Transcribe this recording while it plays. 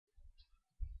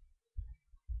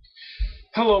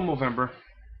Hello, Movember.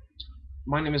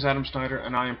 My name is Adam Snyder,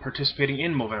 and I am participating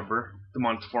in Movember, the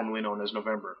month formerly known as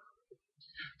November.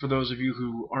 For those of you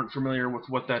who aren't familiar with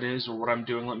what that is or what I'm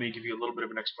doing, let me give you a little bit of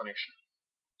an explanation.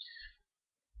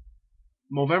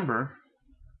 Movember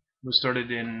was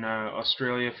started in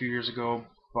Australia a few years ago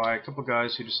by a couple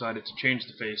guys who decided to change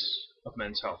the face of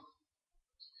men's health.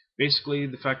 Basically,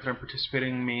 the fact that I'm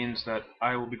participating means that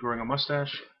I will be growing a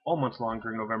mustache all month long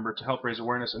during November to help raise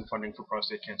awareness and funding for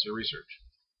prostate cancer research.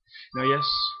 Now, yes,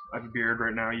 I have a beard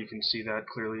right now. You can see that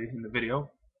clearly in the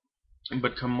video.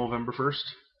 But come November 1st,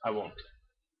 I won't.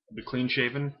 I'll be clean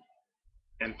shaven,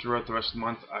 and throughout the rest of the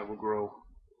month, I will grow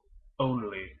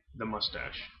only the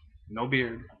mustache. No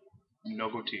beard, no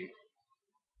goatee,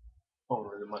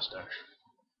 only the mustache.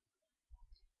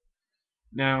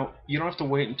 Now, you don't have to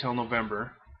wait until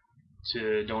November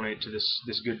to donate to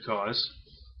this good cause.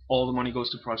 All the money goes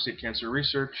to prostate cancer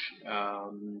research.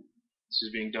 This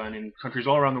is being done in countries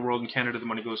all around the world. In Canada, the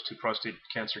money goes to Prostate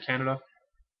Cancer Canada.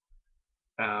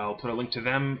 I'll put a link to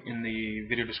them in the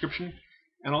video description,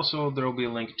 and also there will be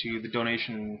a link to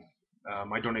the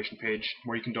my donation page,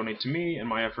 where you can donate to me and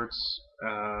my efforts,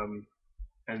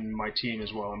 and my team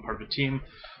as well. I'm part of a team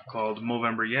called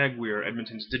Movember YEG. We are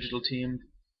Edmonton's digital team.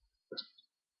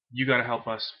 You got to help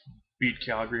us beat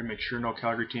Calgary, make sure no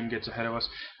Calgary team gets ahead of us,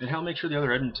 and help make sure the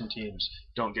other Edmonton teams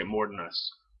don't get more than us.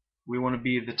 We want to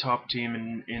be the top team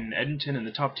in Edmonton and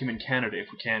the top team in Canada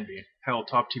if we can be. Hell,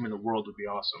 top team in the world would be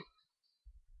awesome.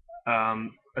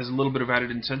 As a little bit of added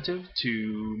incentive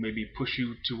to maybe push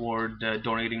you toward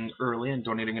donating early and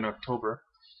donating in October,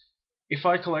 if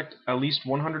I collect at least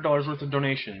 $100 worth of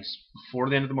donations before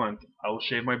the end of the month, I will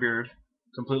shave my beard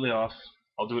completely off.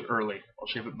 I'll do it early. I'll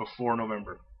shave it before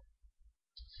November.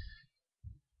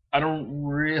 I don't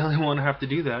really want to have to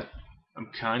do that. I'm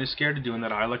kind of scared of doing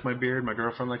that. I like my beard. My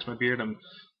girlfriend likes my beard. I'm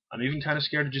even kind of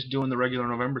scared of just doing the regular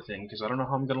November thing because I don't know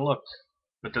how I'm going to look.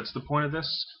 But that's the point of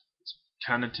this. It's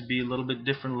kind of to be a little bit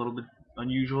different, a little bit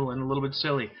unusual, and a little bit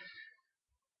silly.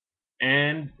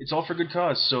 And it's all for good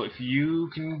cause. So if you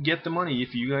can get the money,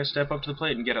 if you guys step up to the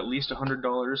plate and get at least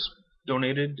 $100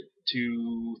 donated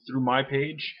through my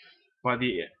page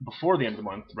before the end of the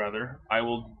month, rather, I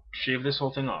will shave this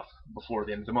whole thing off before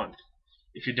the end of the month.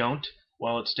 If you don't,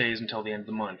 well, it stays until the end of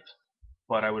the month.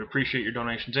 But I would appreciate your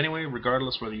donations anyway,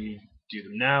 regardless whether you do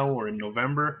them now or in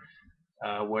November.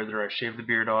 Whether I shave the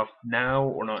beard off now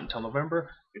or not until November,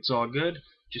 it's all good.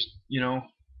 Just,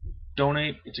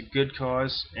 donate. It's a good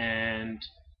cause, and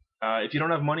if you don't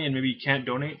have money and maybe you can't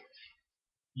donate,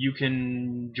 you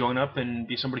can join up and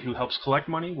be somebody who helps collect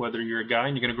money, whether you're a guy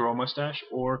and you're going to grow a mustache,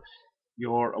 or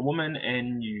you're a woman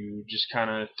and you just kind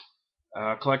of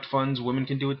collect funds. Women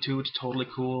can do it too. It's totally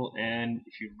cool. And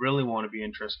if you really want to be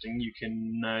interesting, you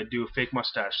can do a fake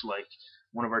mustache like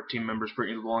one of our team members,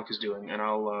 Brittany LeBlanc, is doing. And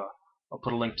I'll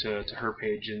put a link to her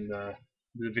page in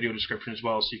the video description as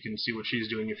well, so you can see what she's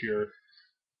doing if you're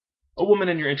a woman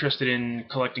and you're interested in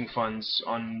collecting funds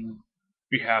on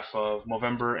behalf of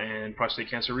Movember and prostate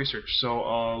cancer research. So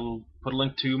I'll put a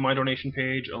link to my donation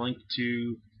page, a link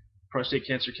to Prostate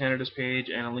Cancer Canada's page,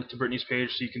 and a link to Brittany's page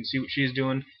so you can see what she's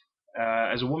doing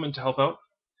as a woman to help out.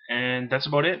 And that's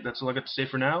about it. That's all I got to say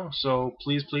for now. So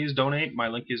please, please donate. My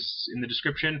link is in the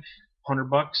description. $100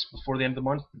 before the end of the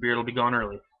month. The beard will be gone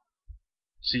early.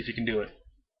 See if you can do it.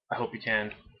 I hope you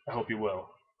can. I hope you will.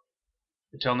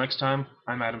 Until next time,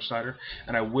 I'm Adam Snyder,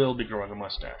 and I will be growing a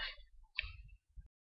mustache.